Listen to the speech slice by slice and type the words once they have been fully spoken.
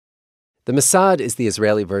The Mossad is the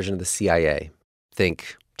Israeli version of the CIA.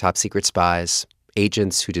 Think top-secret spies,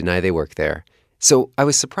 agents who deny they work there. So I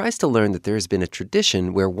was surprised to learn that there has been a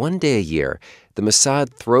tradition where one day a year, the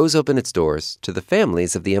Mossad throws open its doors to the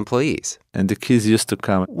families of the employees. And the kids used to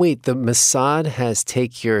come. Wait, the Mossad has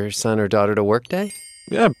Take Your Son or Daughter to Work Day?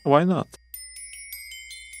 Yeah, why not?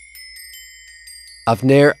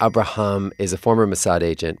 Avner Abraham is a former Mossad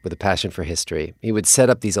agent with a passion for history. He would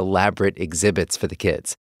set up these elaborate exhibits for the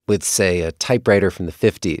kids with, say, a typewriter from the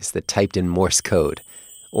 50s that typed in Morse code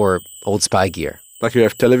or old spy gear. Like you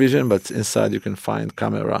have television, but inside you can find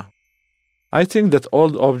camera. I think that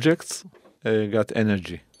old objects got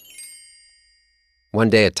energy. One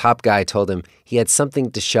day, a top guy told him he had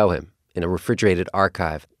something to show him in a refrigerated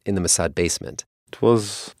archive in the Mossad basement. It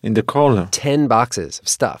was in the corner. 10 boxes of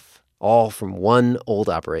stuff, all from one old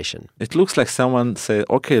operation. It looks like someone said,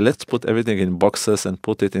 okay, let's put everything in boxes and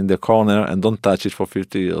put it in the corner and don't touch it for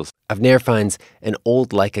 50 years. Avner finds an old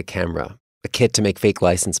Leica camera, a kit to make fake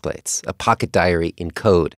license plates, a pocket diary in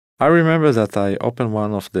code. I remember that I opened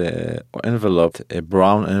one of the envelope, a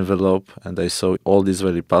brown envelope, and I saw all the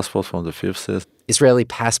Israeli passports from the 50s. Israeli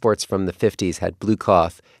passports from the 50s had blue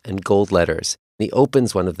cloth and gold letters. He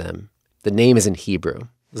opens one of them. The name is in Hebrew.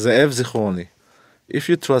 Ze'ev Zichroni. If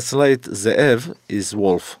you translate Ze'ev is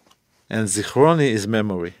wolf, and Zichroni is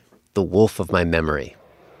memory. The wolf of my memory.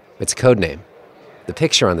 It's a code name. The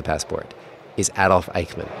picture on the passport is Adolf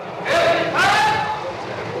Eichmann.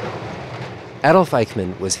 Adolf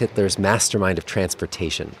Eichmann was Hitler's mastermind of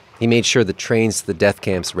transportation. He made sure the trains to the death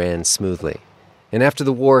camps ran smoothly. And after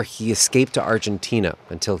the war, he escaped to Argentina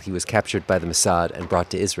until he was captured by the Mossad and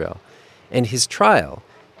brought to Israel. And his trial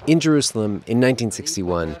in Jerusalem in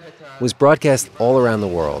 1961 was broadcast all around the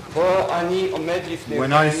world.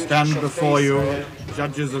 When I stand before you,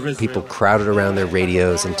 judges of Israel, People crowded around their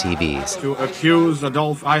radios and TVs. to accuse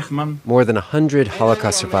Adolf Eichmann, More than 100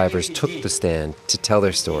 Holocaust survivors took the stand to tell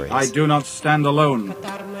their stories. I do not stand alone.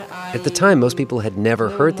 At the time, most people had never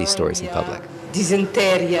heard these stories in public.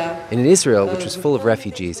 Dysenteria. And in Israel, which was full of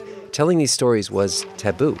refugees, telling these stories was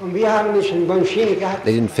taboo. They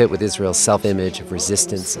didn't fit with Israel's self-image of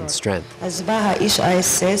resistance and strength.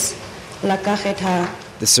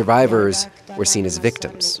 The survivors were seen as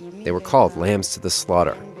victims. They were called lambs to the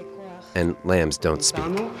slaughter. And lambs don't speak.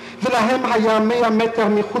 The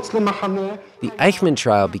Eichmann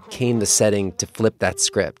trial became the setting to flip that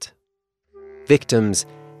script. Victims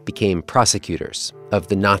became prosecutors of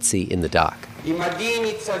the Nazi in the dock.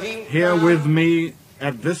 Here with me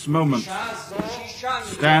at this moment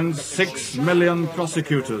stand 6 million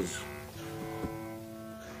prosecutors.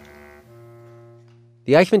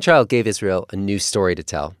 The Eichmann trial gave Israel a new story to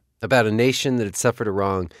tell about a nation that had suffered a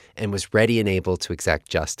wrong and was ready and able to exact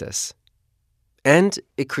justice. And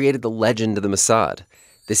it created the legend of the Mossad,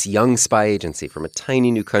 this young spy agency from a tiny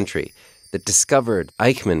new country that discovered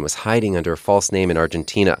Eichmann was hiding under a false name in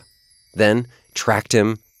Argentina, then tracked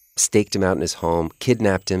him, staked him out in his home,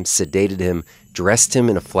 kidnapped him, sedated him, dressed him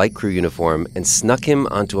in a flight crew uniform, and snuck him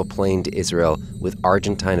onto a plane to Israel with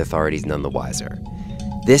Argentine authorities none the wiser.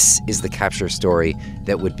 This is the capture story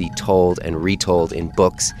that would be told and retold in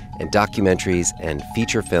books and documentaries and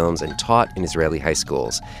feature films and taught in Israeli high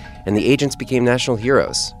schools. And the agents became national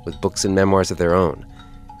heroes with books and memoirs of their own.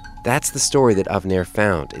 That's the story that Avner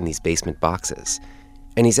found in these basement boxes.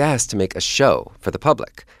 And he's asked to make a show for the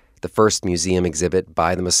public, the first museum exhibit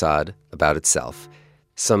by the Mossad about itself.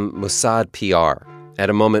 Some Mossad PR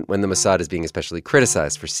at a moment when the Mossad is being especially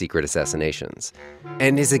criticized for secret assassinations.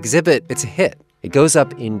 And his exhibit, it's a hit. It goes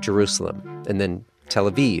up in Jerusalem, and then Tel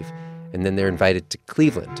Aviv, and then they're invited to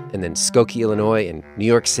Cleveland, and then Skokie, Illinois, and New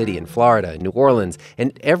York City, and Florida, and New Orleans,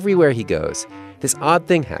 and everywhere he goes, this odd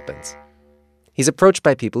thing happens. He's approached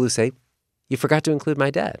by people who say, "You forgot to include my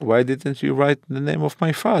dad." Why didn't you write the name of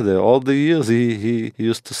my father? All the years he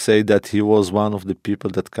used to say that he was one of the people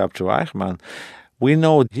that captured Eichmann. We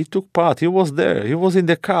know he took part. He was there. He was in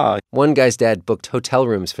the car. One guy's dad booked hotel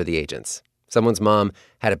rooms for the agents. Someone's mom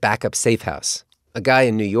had a backup safe house. A guy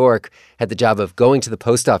in New York had the job of going to the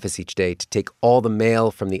post office each day to take all the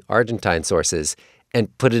mail from the Argentine sources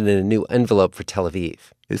and put it in a new envelope for Tel Aviv.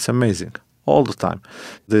 It's amazing. All the time.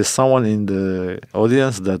 There's someone in the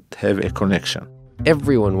audience that have a connection.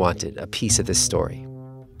 Everyone wanted a piece of this story.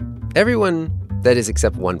 Everyone, that is,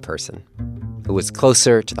 except one person, who was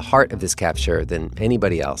closer to the heart of this capture than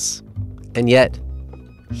anybody else. And yet,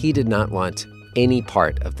 he did not want any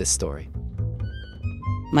part of this story.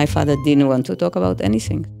 My father didn't want to talk about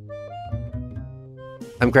anything.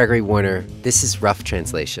 I'm Gregory Warner. This is Rough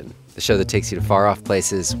Translation, the show that takes you to far-off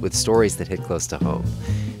places with stories that hit close to home.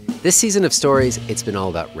 This season of Stories, it's been all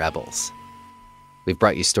about rebels. We've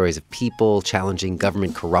brought you stories of people challenging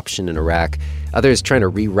government corruption in Iraq, others trying to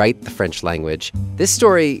rewrite the French language. This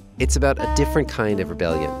story, it's about a different kind of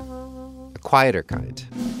rebellion, a quieter kind.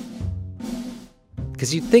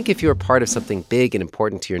 Because you'd think if you were part of something big and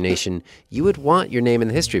important to your nation, you would want your name in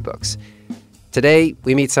the history books. Today,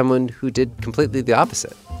 we meet someone who did completely the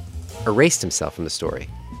opposite, erased himself from the story.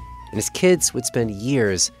 And his kids would spend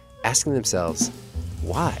years asking themselves,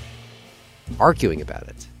 why? Arguing about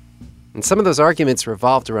it. And some of those arguments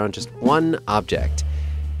revolved around just one object,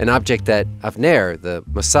 an object that Avner, the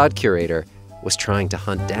Mossad curator, was trying to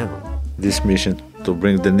hunt down. This mission to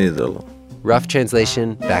bring the needle. Rough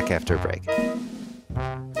translation, back after a break.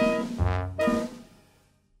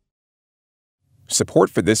 Support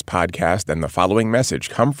for this podcast and the following message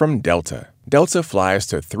come from Delta. Delta flies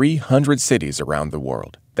to 300 cities around the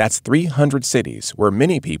world. That's 300 cities where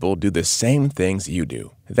many people do the same things you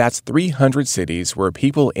do. That's 300 cities where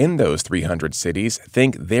people in those 300 cities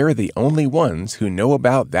think they're the only ones who know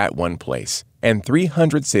about that one place. And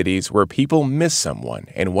 300 cities where people miss someone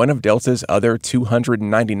in one of Delta's other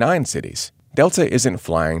 299 cities. Delta isn't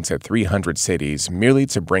flying to 300 cities merely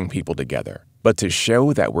to bring people together, but to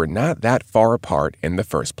show that we're not that far apart in the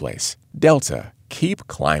first place. Delta, keep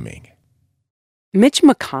climbing. Mitch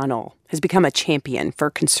McConnell has become a champion for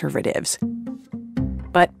conservatives.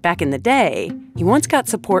 But back in the day, he once got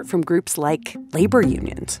support from groups like labor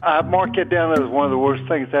unions. I mark it down as one of the worst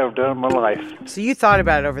things I've ever done in my life. So you thought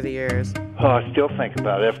about it over the years? Oh, I still think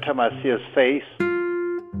about it. Every time I see his face.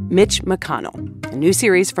 Mitch McConnell, a new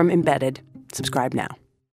series from Embedded. Subscribe now.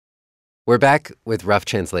 We're back with Rough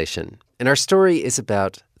Translation, and our story is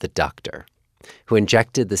about the doctor who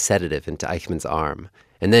injected the sedative into Eichmann's arm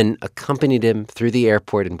and then accompanied him through the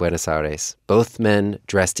airport in Buenos Aires, both men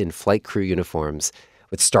dressed in flight crew uniforms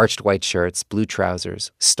with starched white shirts, blue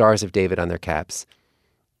trousers, stars of David on their caps.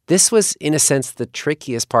 This was, in a sense, the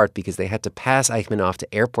trickiest part because they had to pass Eichmann off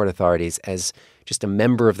to airport authorities as just a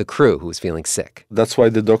member of the crew who was feeling sick. That's why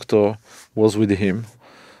the doctor was with him.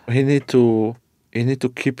 He need to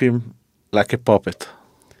keep him like a puppet.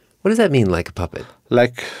 What does that mean, like a puppet?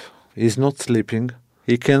 Like he's not sleeping.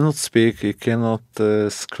 He cannot speak. He cannot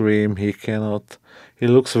scream. He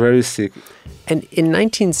looks very sick. And in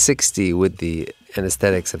 1960, with the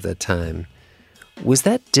anesthetics of that time, was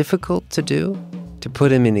that difficult to do? To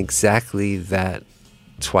put him in exactly that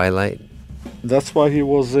twilight? That's why he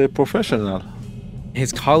was a professional.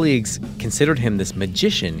 His colleagues considered him this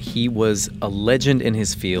magician. He was a legend in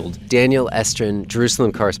his field. Daniel Estrin,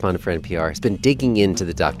 Jerusalem correspondent for NPR, has been digging into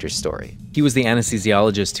the doctor's story. He was the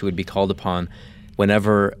anesthesiologist who would be called upon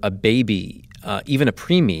whenever a baby, even a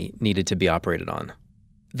preemie, needed to be operated on.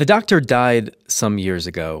 The doctor died some years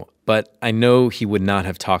ago, but I know he would not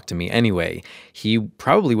have talked to me anyway. He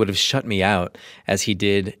probably would have shut me out, as he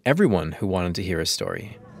did everyone who wanted to hear his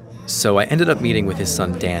story. So I ended up meeting with his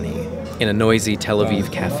son Danny in a noisy Tel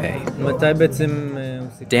Aviv cafe.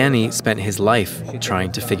 Danny spent his life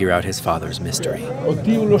trying to figure out his father's mystery.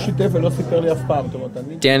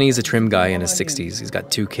 Danny's a trim guy in his 60s. He's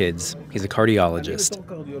got 2 kids. He's a cardiologist.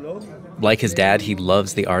 Like his dad, he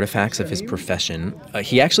loves the artifacts of his profession.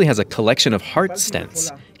 He actually has a collection of heart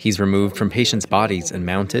stents he's removed from patients' bodies and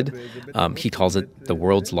mounted. He calls it the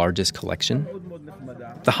world's largest collection.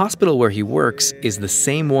 The hospital where he works is the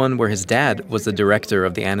same one where his dad was the director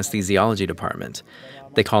of the anesthesiology department.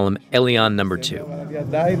 They call him Elian number 2.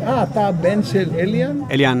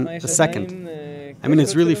 Elian the second. I mean,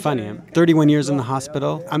 it's really funny. I'm 31 years in the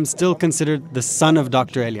hospital. I'm still considered the son of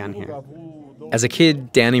Dr. Elian here. As a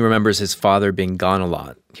kid, Danny remembers his father being gone a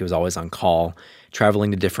lot. He was always on call,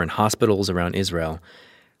 traveling to different hospitals around Israel.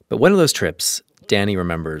 But one of those trips, Danny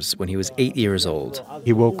remembers when he was 8 years old.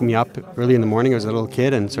 He woke me up early in the morning. I was a little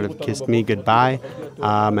kid and sort of kissed me goodbye.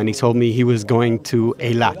 And he told me he was going to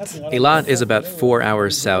Eilat. Eilat is about 4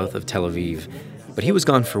 hours south of Tel Aviv. But he was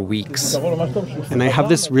gone for weeks. And I have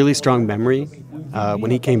this really strong memory.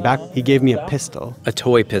 When he came back, he gave me a pistol. A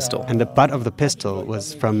toy pistol. And the butt of the pistol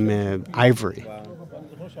was from ivory.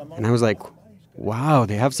 And I was like, wow,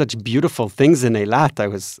 they have such beautiful things in Eilat.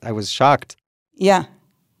 I was shocked. Yeah.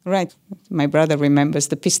 Right. My brother remembers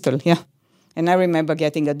the pistol, yeah. And I remember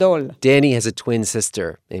getting a doll. Danny has a twin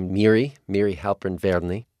sister named Miri Halpern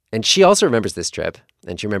Verny. And she also remembers this trip,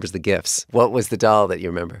 and she remembers the gifts. What was the doll that you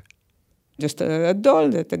remember? Just a doll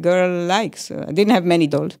that the girl likes. I didn't have many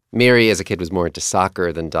dolls. Miri, as a kid, was more into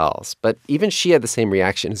soccer than dolls. But even she had the same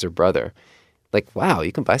reaction as her brother. Like, wow,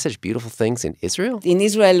 you can buy such beautiful things in Israel? In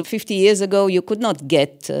Israel, 50 years ago, you could not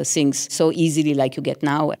get things so easily like you get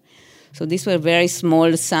now. So these were very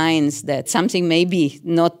small signs that something maybe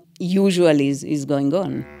not usual is going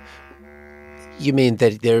on. You mean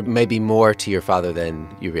that there may be more to your father than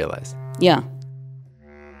you realized? Yeah.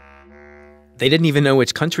 They didn't even know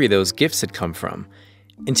which country those gifts had come from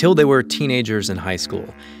until they were teenagers in high school,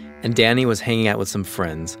 and Danny was hanging out with some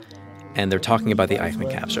friends, and they're talking about the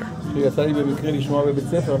Eichmann capture.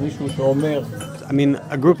 I mean,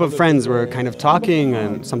 a group of friends were kind of talking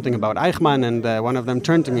and something about Eichmann, and one of them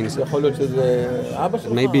turned to me and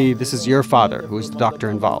said, maybe this is your father who's the doctor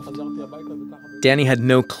involved. Danny had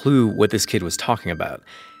no clue what this kid was talking about.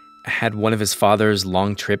 Had one of his father's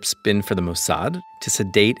long trips been for the Mossad to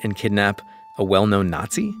sedate and kidnap a well-known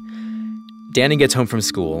Nazi? Danny gets home from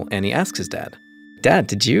school and he asks his dad, Dad,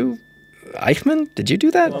 Eichmann, did you do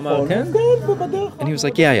that? And he was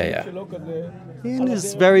like, yeah. In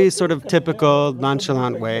his very sort of typical,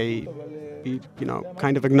 nonchalant way, he,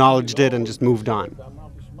 kind of acknowledged it and just moved on.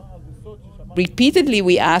 Repeatedly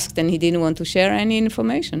we asked and he didn't want to share any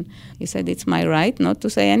information. He said, it's my right not to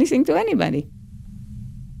say anything to anybody.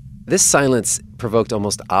 This silence provoked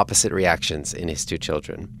almost opposite reactions in his two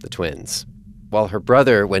children, the twins. While her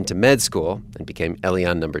brother went to med school and became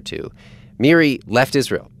Elian number 2, Miri left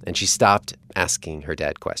Israel, and she stopped asking her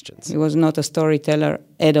dad questions. He was not a storyteller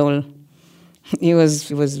at all. He was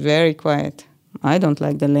very quiet. I don't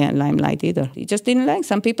like the limelight either. He just didn't like.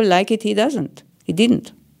 Some people like it, he doesn't. He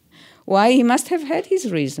didn't. Why? He must have had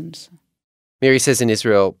his reasons. Miri says in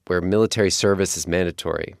Israel, where military service is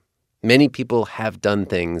mandatory, many people have done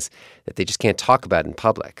things that they just can't talk about in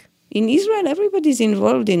public. In Israel, everybody's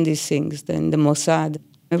involved in these things, in the Mossad.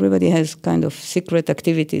 Everybody has kind of secret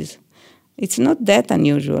activities. It's not that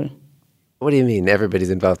unusual. What do you mean, everybody's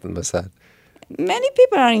involved in the Mossad? Many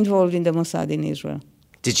people are involved in the Mossad in Israel.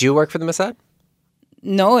 Did you work for the Mossad?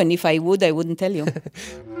 No, and if I would, I wouldn't tell you.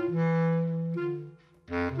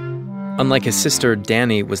 Unlike his sister,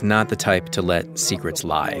 Danny was not the type to let secrets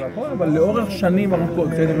lie.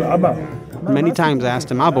 Many times I asked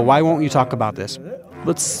him, Abba, why won't you talk about this?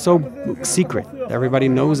 It's so secret. Everybody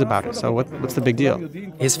knows about it, so what's the big deal?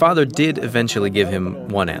 His father did eventually give him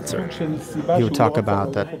one answer. He would talk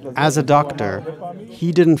about that as a doctor,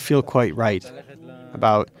 he didn't feel quite right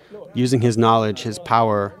about using his knowledge, his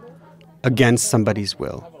power, against somebody's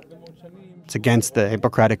will. It's against the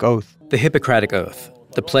Hippocratic Oath. The Hippocratic Oath,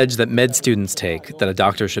 the pledge that med students take that a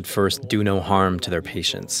doctor should first do no harm to their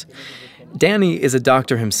patients. Danny is a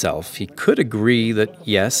doctor himself. He could agree that,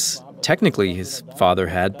 yes, technically his father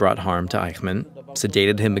had brought harm to Eichmann,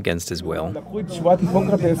 sedated him against his will.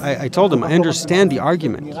 I told him, I understand the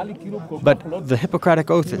argument, but the Hippocratic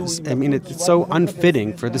Oath it's so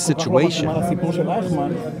unfitting for the situation.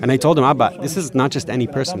 And I told him, Abba, this is not just any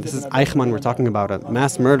person. This is Eichmann we're talking about, a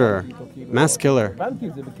mass murderer, mass killer.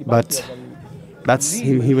 But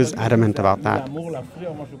he was adamant about that.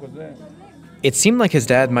 It seemed like his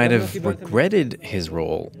dad might have regretted his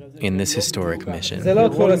role in this historic mission. In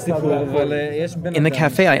the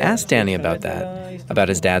cafe, I asked Danny about that, about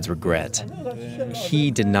his dad's regret.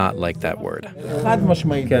 He did not like that word. I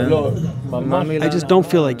just don't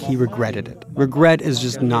feel like he regretted it. Regret is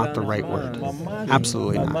just not the right word.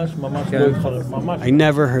 Absolutely not. I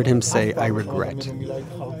never heard him say, I regret.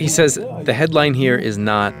 He says the headline here is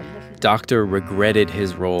not, Doctor regretted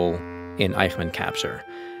his role in Eichmann capture.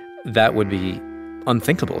 That would be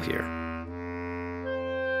unthinkable here.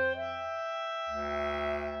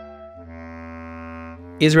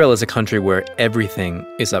 Israel is a country where everything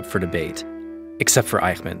is up for debate, except for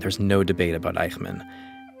Eichmann. There's no debate about Eichmann.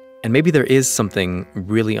 And maybe there is something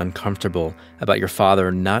really uncomfortable about your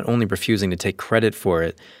father not only refusing to take credit for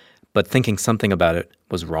it, but thinking something about it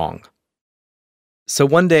was wrong. So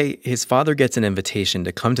one day, his father gets an invitation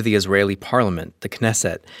to come to the Israeli parliament, the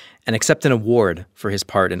Knesset, and accept an award for his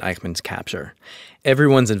part in Eichmann's capture.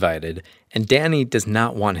 Everyone's invited, and Danny does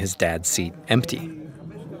not want his dad's seat empty.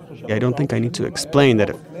 I don't think I need to explain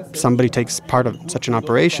that if somebody takes part of such an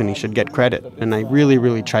operation, he should get credit. And I really,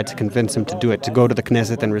 really tried to convince him to do it, to go to the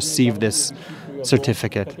Knesset and receive this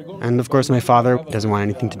certificate. And of course, my father doesn't want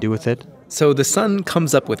anything to do with it. So the son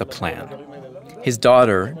comes up with a plan. His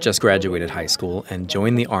daughter just graduated high school and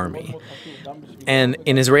joined the army. And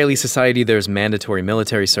in Israeli society, there's mandatory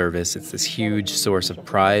military service. It's this huge source of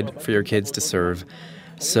pride for your kids to serve.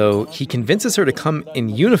 So he convinces her to come in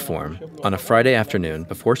uniform on a Friday afternoon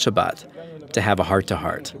before Shabbat to have a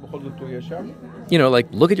heart-to-heart. You know, like,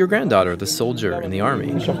 look at your granddaughter, the soldier in the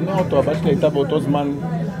army. So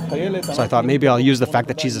I thought maybe I'll use the fact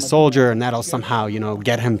that she's a soldier and that'll somehow,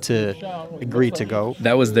 get him to agree to go.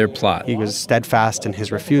 That was their plot. He was steadfast in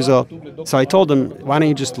his refusal. So I told him, why don't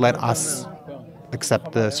you just let us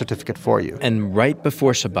accept the certificate for you? And right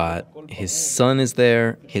before Shabbat, his son is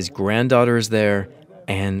there, his granddaughter is there,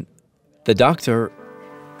 and the doctor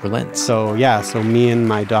relents. So me and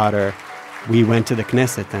my daughter, we went to the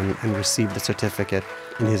Knesset and received the certificate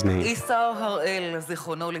in his name.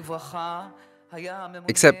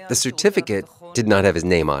 Except the certificate did not have his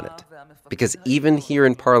name on it, because even here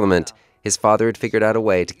in Parliament, his father had figured out a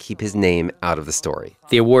way to keep his name out of the story.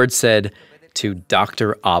 The award said, to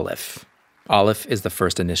Dr. Aleph. Aleph is the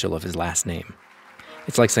first initial of his last name.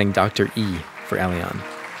 It's like saying Dr. E for Elian.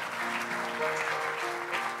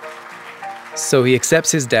 So he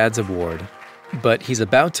accepts his dad's award, but he's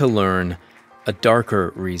about to learn a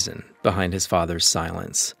darker reason behind his father's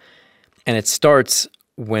silence. And it starts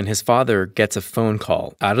when his father gets a phone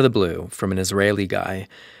call out of the blue from an Israeli guy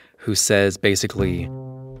who says basically,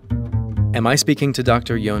 "Am I speaking to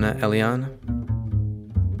Dr. Yonah Elian?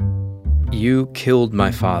 You killed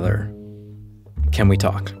my father. Can we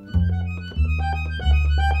talk?"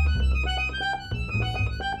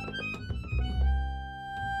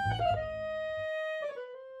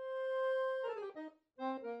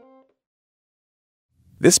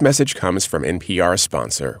 This message comes from NPR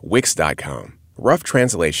sponsor Wix.com. Rough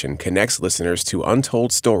Translation connects listeners to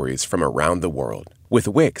untold stories from around the world. With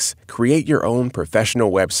Wix, create your own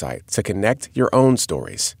professional website to connect your own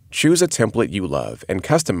stories. Choose a template you love and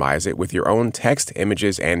customize it with your own text,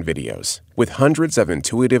 images, and videos. With hundreds of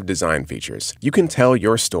intuitive design features, you can tell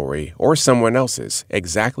your story or someone else's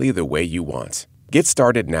exactly the way you want. Get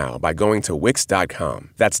started now by going to Wix.com.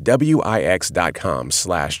 That's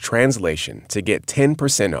Wix.com/translation to get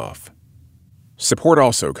 10% off. Support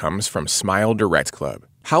also comes from Smile Direct Club.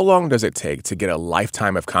 How long does it take to get a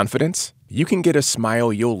lifetime of confidence? You can get a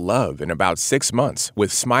smile you'll love in about 6 months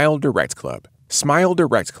with Smile Direct Club. Smile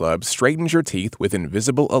Direct Club straightens your teeth with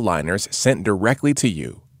invisible aligners sent directly to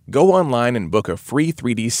you. Go online and book a free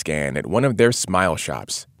 3D scan at one of their smile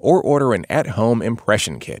shops or order an at-home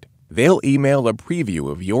impression kit. They'll email a preview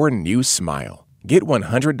of your new smile. Get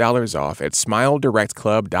 $100 off at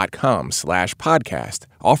smiledirectclub.com/podcast.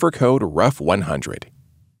 Offer code ROUGH100.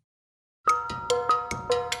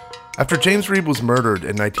 After James Reeb was murdered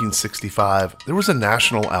in 1965, there was a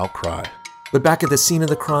national outcry. But back at the scene of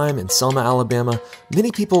the crime in Selma, Alabama,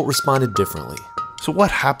 many people responded differently. So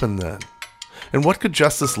what happened then? And what could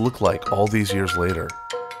justice look like all these years later?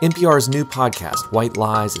 NPR's new podcast, White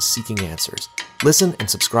Lies, is seeking answers. Listen and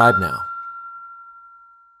subscribe now.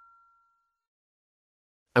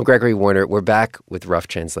 I'm Gregory Warner. We're back with Rough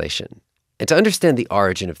Translation. And to understand the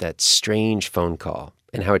origin of that strange phone call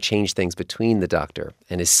and how it changed things between the doctor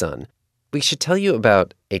and his son, we should tell you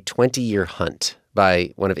about a 20-year hunt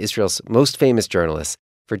by one of Israel's most famous journalists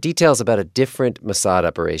for details about a different Mossad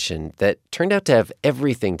operation that turned out to have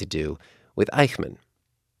everything to do with Eichmann.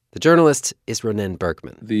 The journalist is Ronen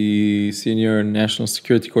Bergman. The senior national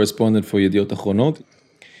security correspondent for Yediot Achronot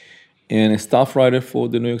and a staff writer for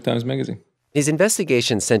the New York Times Magazine. His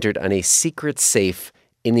investigation centered on a secret safe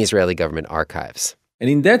in the Israeli government archives. And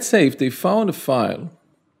in that safe, they found a file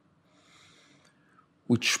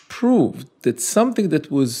which proved that something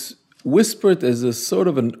that was whispered as a sort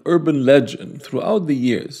of an urban legend throughout the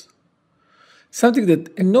years, something that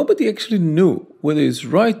and nobody actually knew whether it's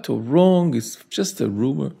right or wrong, it's just a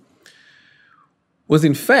rumor, was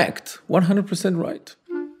in fact 100% right.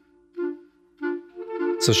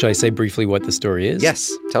 So shall I say briefly what the story is?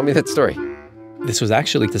 Yes, tell me that story. This was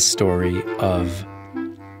actually the story of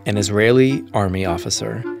an Israeli army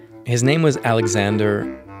officer. His name was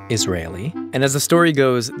Alexander Israeli. And as the story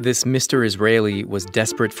goes, this Mr. Israeli was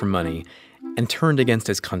desperate for money and turned against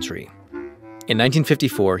his country. In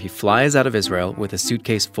 1954, he flies out of Israel with a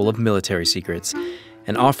suitcase full of military secrets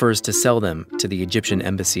and offers to sell them to the Egyptian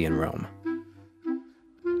embassy in Rome.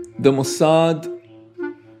 The Mossad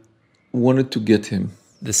wanted to get him.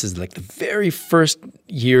 This is like the very first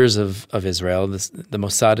years of Israel. The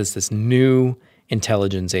Mossad is this new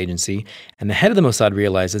intelligence agency, and the head of the Mossad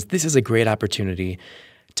realizes this is a great opportunity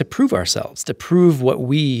to prove ourselves, to prove what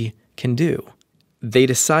we can do. They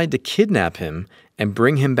decide to kidnap him and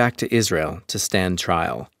bring him back to Israel to stand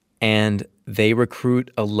trial. And they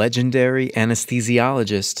recruit a legendary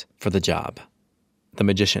anesthesiologist for the job, the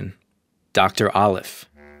magician, Dr. Aleph,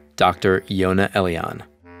 Dr. Yonah Elian.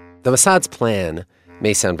 The Mossad's plan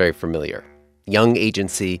may sound very familiar. Young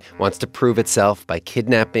agency wants to prove itself by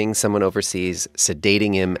kidnapping someone overseas,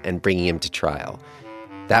 sedating him, and bringing him to trial.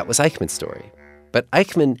 That was Eichmann's story. But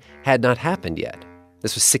Eichmann had not happened yet.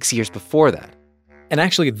 This was 6 years before that. And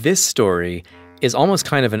actually, this story is almost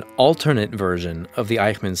kind of an alternate version of the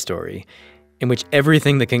Eichmann story, in which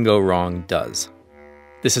everything that can go wrong does.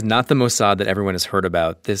 This is not the Mossad that everyone has heard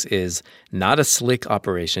about. This is not a slick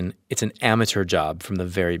operation. It's an amateur job from the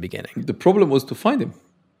very beginning. The problem was to find him.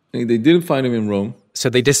 They didn't find him in Rome. So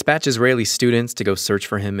they dispatch Israeli students to go search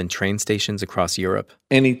for him in train stations across Europe.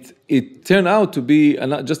 And it turned out to be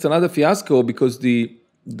just another fiasco because the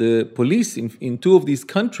police in two of these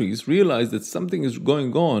countries realized that something is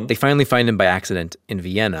going on. They finally find him by accident in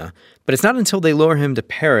Vienna, but it's not until they lure him to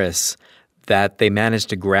Paris that they manage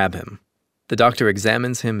to grab him. The doctor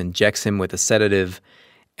examines him, injects him with a sedative,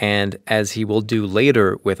 and as he will do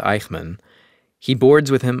later with Eichmann, he boards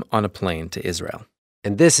with him on a plane to Israel.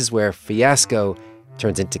 And this is where fiasco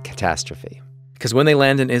turns into catastrophe. Because when they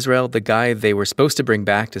land in Israel, the guy they were supposed to bring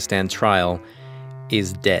back to stand trial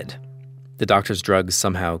is dead. The doctor's drugs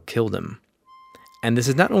somehow killed him. And this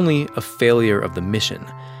is not only a failure of the mission.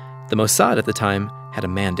 The Mossad at the time had a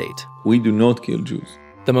mandate. We do not kill Jews.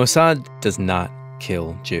 The Mossad does not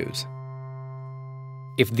kill Jews.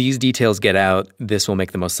 If these details get out, this will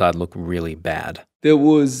make the Mossad look really bad. There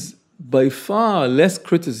was by far less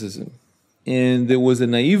criticism, and there was a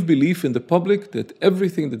naive belief in the public that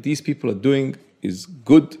everything that these people are doing is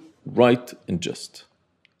good, right, and just.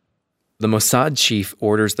 The Mossad chief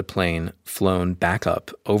orders the plane flown back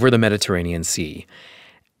up over the Mediterranean Sea,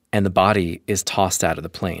 and the body is tossed out of the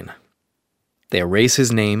plane. They erase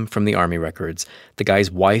his name from the army records. The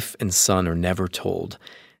guy's wife and son are never told.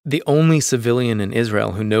 The only civilian in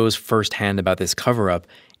Israel who knows firsthand about this cover-up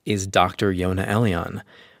is Dr. Yonah Elian,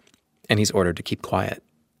 and he's ordered to keep quiet.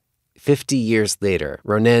 50 years later,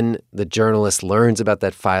 Ronen, the journalist, learns about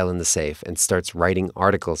that file in the safe and starts writing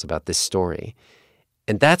articles about this story.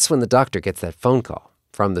 And that's when the doctor gets that phone call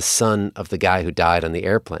from the son of the guy who died on the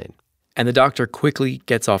airplane. And the doctor quickly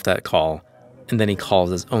gets off that call, and then he calls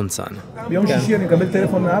his own son. I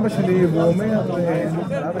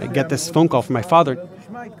get this phone call from my father.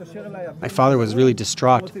 My father was really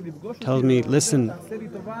distraught. Tells me, listen,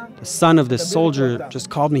 the son of this soldier just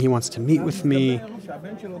called me. He wants to meet with me.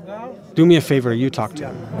 Do me a favor, you talk to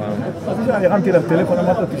him.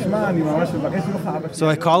 So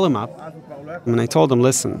I call him up, and I told him,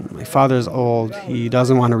 listen, my father's old. He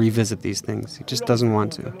doesn't want to revisit these things. He just doesn't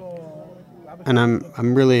want to. And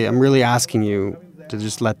I'm really asking you to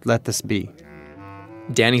just let this be.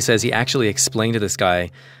 Danny says he actually explained to this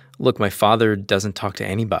guy, look, my father doesn't talk to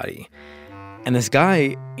anybody. And this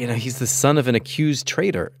guy, he's the son of an accused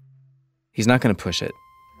traitor. He's not going to push it.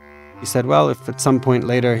 He said, well, if at some point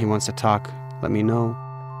later he wants to talk, let me know.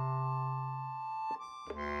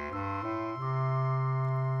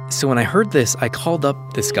 So when I heard this, I called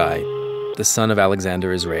up this guy, the son of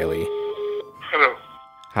Alexander Israeli. Hello.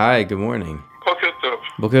 Hi, good morning. Boker tov.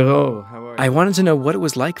 Boker tov. How are you? I wanted to know what it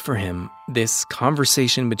was like for him, this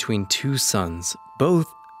conversation between two sons,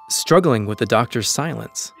 both struggling with the doctor's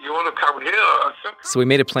silence. You want to come here or something? So we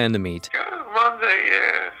made a plan to meet. Yeah, Monday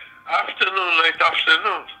afternoon, late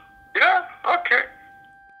afternoon. Yeah, okay.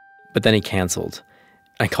 But then he canceled.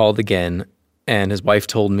 I called again, and his wife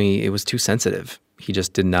told me it was too sensitive. He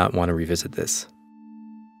just did not want to revisit this.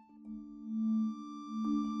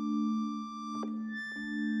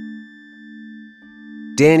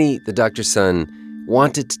 Danny, the doctor's son,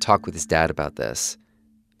 wanted to talk with his dad about this.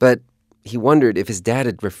 But he wondered if his dad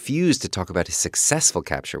had refused to talk about his successful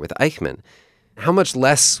capture with Eichmann, how much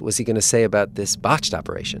less was he going to say about this botched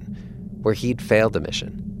operation, where he'd failed the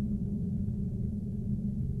mission?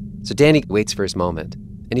 So Danny waits for his moment,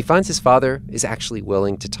 and he finds his father is actually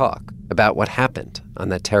willing to talk about what happened on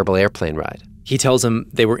that terrible airplane ride. He tells him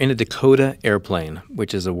they were in a Dakota airplane,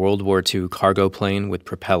 which is a World War II cargo plane with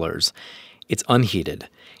propellers. It's unheated,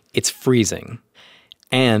 it's freezing,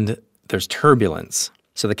 and there's turbulence.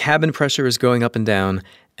 So the cabin pressure is going up and down,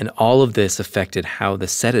 and all of this affected how the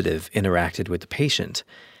sedative interacted with the patient.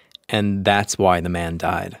 And that's why the man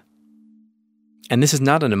died. And this is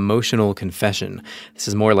not an emotional confession. This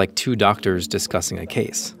is more like two doctors discussing a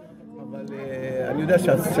case. But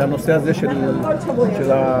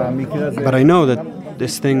I know that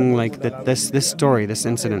this thing, this story, this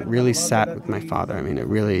incident really sat with my father. I mean, it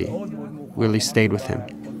really stayed with him.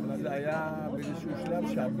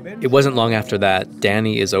 It wasn't long after that,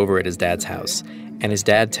 Danny is over at his dad's house, and his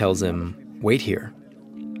dad tells him, wait here.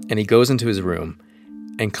 And he goes into his room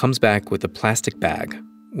and comes back with a plastic bag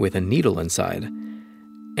with a needle inside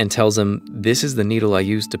and tells him, this is the needle I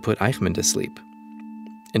used to put Eichmann to sleep.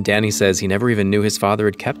 And Danny says he never even knew his father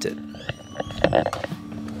had kept it.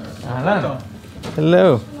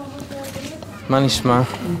 Hello. מה נשמע?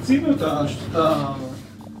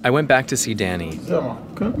 I went back to see Danny.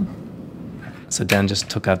 So Dan just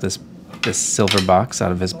took out this silver box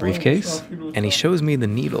out of his briefcase, and he shows me the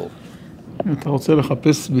needle. אתה רוצה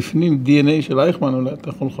לחפש בפנים DNA של אייכמן, אולי אתה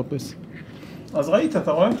יכול לחפש. אז ראית,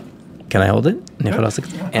 אתה רואה? Can I hold it?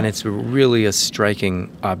 And it's really a striking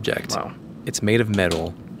object. Wow. It's made of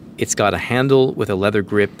metal. It's got a handle with a leather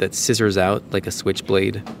grip that scissors out like a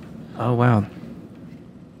switchblade. Oh, wow.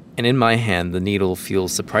 And in my hand, the needle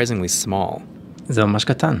feels surprisingly small. זה ממש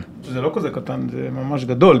קטן. זה לא כזה קטן, זה ממש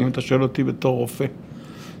גדול, אם אתה שואל אותי בתור רופא.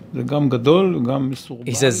 זה גם גדול, גם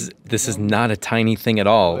מסורבל. He says this is not a tiny thing at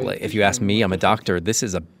all. If you ask me, I'm a doctor, this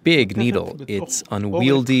is a big needle. It's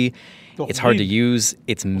unwieldy, it's hard to use,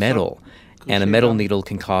 it's metal. And a metal needle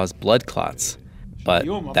can cause blood clots. But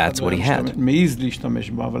that's what he had.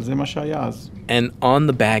 And on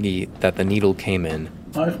the baggie that the needle came in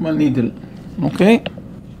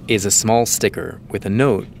is a small sticker with a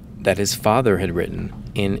note that his father had written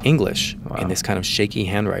in English, in this kind of shaky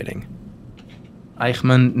handwriting.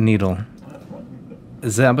 Eichmann needle.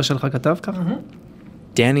 זה אבא שלך כתב ככה?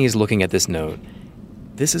 Danny is looking at this note.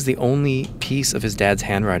 This is the only piece of his dad's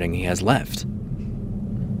handwriting he has left.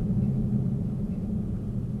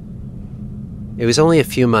 It was only a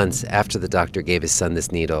few months after the doctor gave his son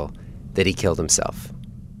this needle that he killed himself.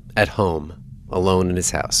 At home, alone in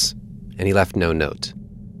his house. And he left no note.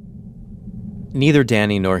 Neither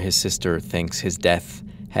Danny nor his sister thinks his death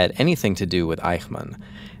had anything to do with Eichmann.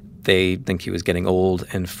 They think he was getting old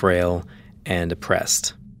and frail and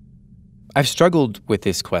depressed. I've struggled with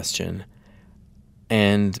this question,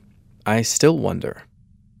 and I still wonder.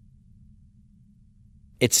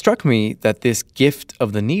 It struck me that this gift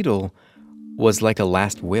of the needle was like a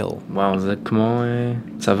last will. וואו, זה כמו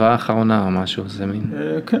צבא האחרונה או משהו, זה מין...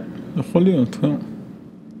 כן, יכול להיות, כן.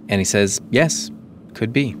 And he says, yes,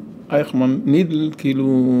 could be. אייכמן נידל, כאילו,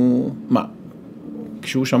 מה?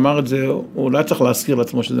 כשהוא שמר את זה, הוא אולי צריך להזכיר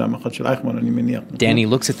לעצמו שזה המחט של אייכמן, אני מניח. Danny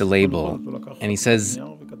looks at the label, and he says,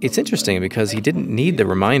 it's interesting because he didn't need the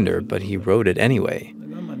reminder, but he wrote it anyway.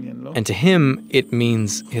 And to him, it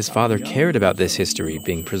means his father cared about this history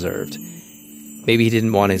being preserved. Maybe he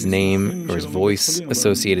didn't want his name or his voice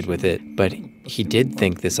associated with it, but he did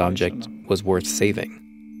think this object was worth saving.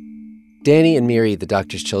 Danny and Miri, the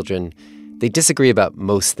doctor's children, they disagree about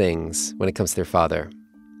most things when it comes to their father.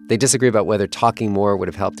 They disagree about whether talking more would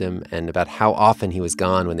have helped him and about how often he was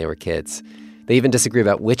gone when they were kids. They even disagree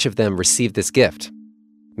about which of them received this gift.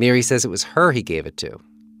 Miri says it was her he gave it to,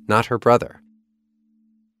 not her brother.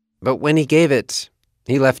 But when he gave it,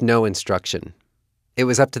 he left no instruction. It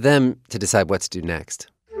was up to them to decide what to do next.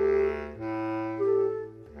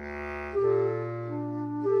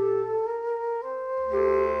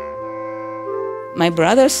 My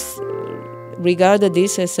brothers regarded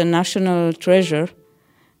this as a national treasure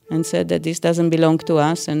and said that this doesn't belong to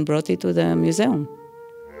us and brought it to the museum.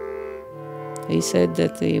 He said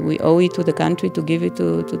that we owe it to the country to give it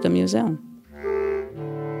to the museum.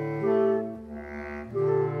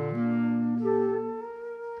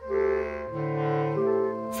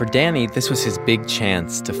 For Danny, this was his big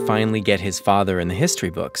chance to finally get his father in the history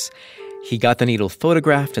books. He got the needle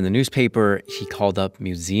photographed in the newspaper, he called up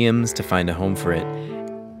museums to find a home for it,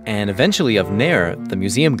 and eventually Avner, the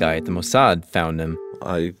museum guy at the Mossad, found him.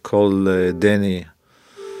 I called Danny.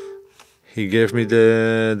 He gave me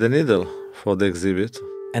the needle for the exhibit.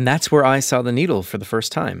 And that's where I saw the needle for the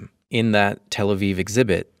first time, in that Tel Aviv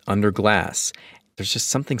exhibit, under glass. There's just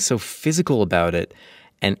something so physical about it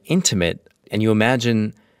and intimate, and you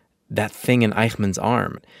imagine that thing in Eichmann's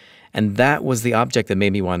arm. And that was the object that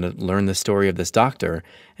made me want to learn the story of this doctor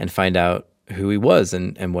and find out who he was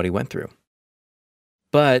and what he went through.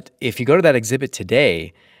 But if you go to that exhibit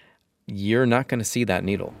today, you're not going to see that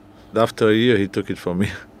needle. After a year, he took it from me.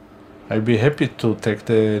 I'd be happy to take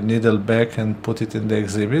the needle back and put it in the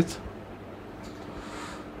exhibit.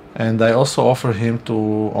 And I also offer him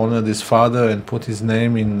to honor his father and put his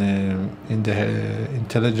name in the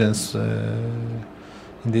intelligence,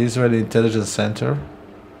 in the Israeli Intelligence Center.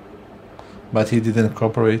 But he didn't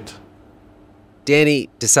cooperate. Danny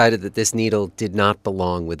decided that this needle did not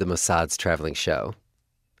belong with the Mossad's traveling show.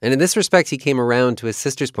 And in this respect, he came around to his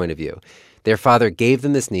sister's point of view. Their father gave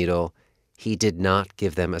them this needle. He did not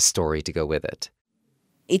give them a story to go with it.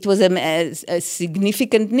 It was a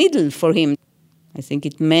significant needle for him. I think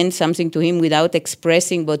it meant something to him without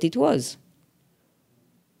expressing what it was.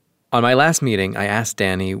 On my last meeting, I asked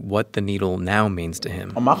Danny what the needle now means to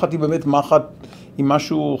him. המחט היא באמת מחט היא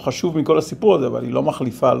משהו חשוב מכל הסיפור הזה, אבל היא לא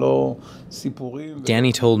מחליפה, לא סיפורים.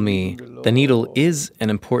 Danny told me the needle is an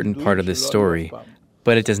important part of this story,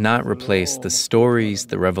 but it does not replace the stories,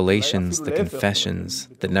 the revelations, the confessions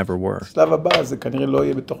that never were.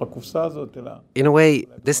 In a way,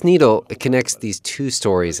 this needle connects these two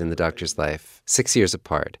stories in the doctor's life, 6 years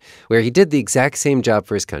apart, where he did the exact same job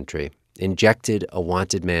for his country, injected a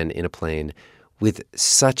wanted man in a plane with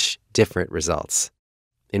such different results.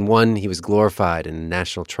 In one, he was glorified in a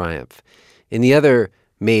national triumph. In the other,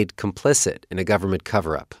 made complicit in a government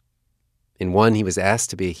cover-up. In one, he was asked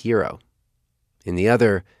to be a hero. In the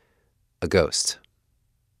other, a ghost.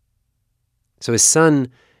 So his son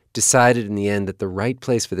decided in the end that the right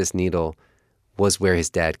place for this needle was where his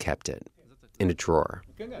dad kept it, in a drawer.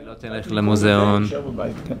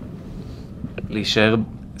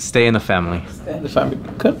 Stay in the family.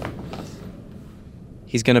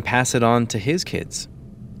 He's going to pass it on to his kids,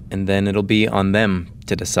 and then it'll be on them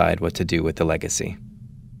to decide what to do with the legacy.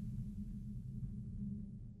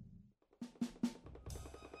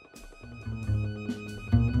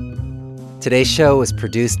 Today's show was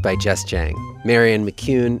produced by Jess Jiang. Marianne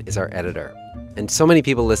McCune is our editor. And so many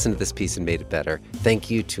people listened to this piece and made it better. Thank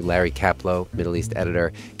you to Larry Kaplow, Middle East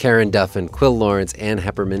editor, Karen Duffin, Quill Lawrence, Ann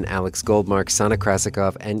Hepperman, Alex Goldmark, Sana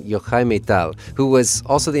Krasikov, and Yochai Meital, who was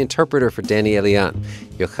also the interpreter for Danny Elian.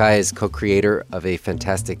 Yochai is co-creator of a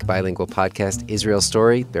fantastic bilingual podcast, Israel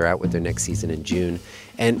Story. They're out with their next season in June.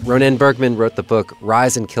 And Ronen Bergman wrote the book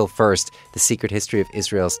Rise and Kill First, The Secret History of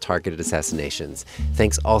Israel's Targeted Assassinations.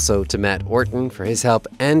 Thanks also to Matt Orton for his help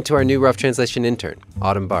and to our new Rough Translation intern,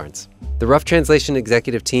 Autumn Barnes. The Rough Translation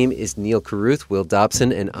executive team is Neil Carruth, Will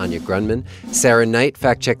Dobson, and Anya Grunman. Sarah Knight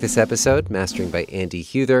fact-checked this episode, mastering by Andy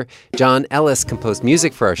Huther. John Ellis composed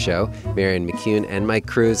music for our show. Marianne McCune and Mike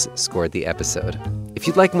Cruz scored the episode. If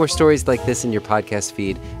you'd like more stories like this in your podcast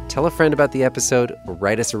feed, tell a friend about the episode or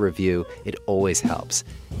write us a review. It always helps.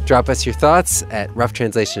 Drop us your thoughts at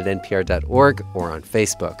roughtranslation@npr.org or on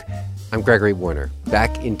Facebook. I'm Gregory Warner,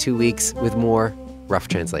 back in 2 weeks with more Rough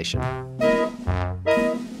Translation.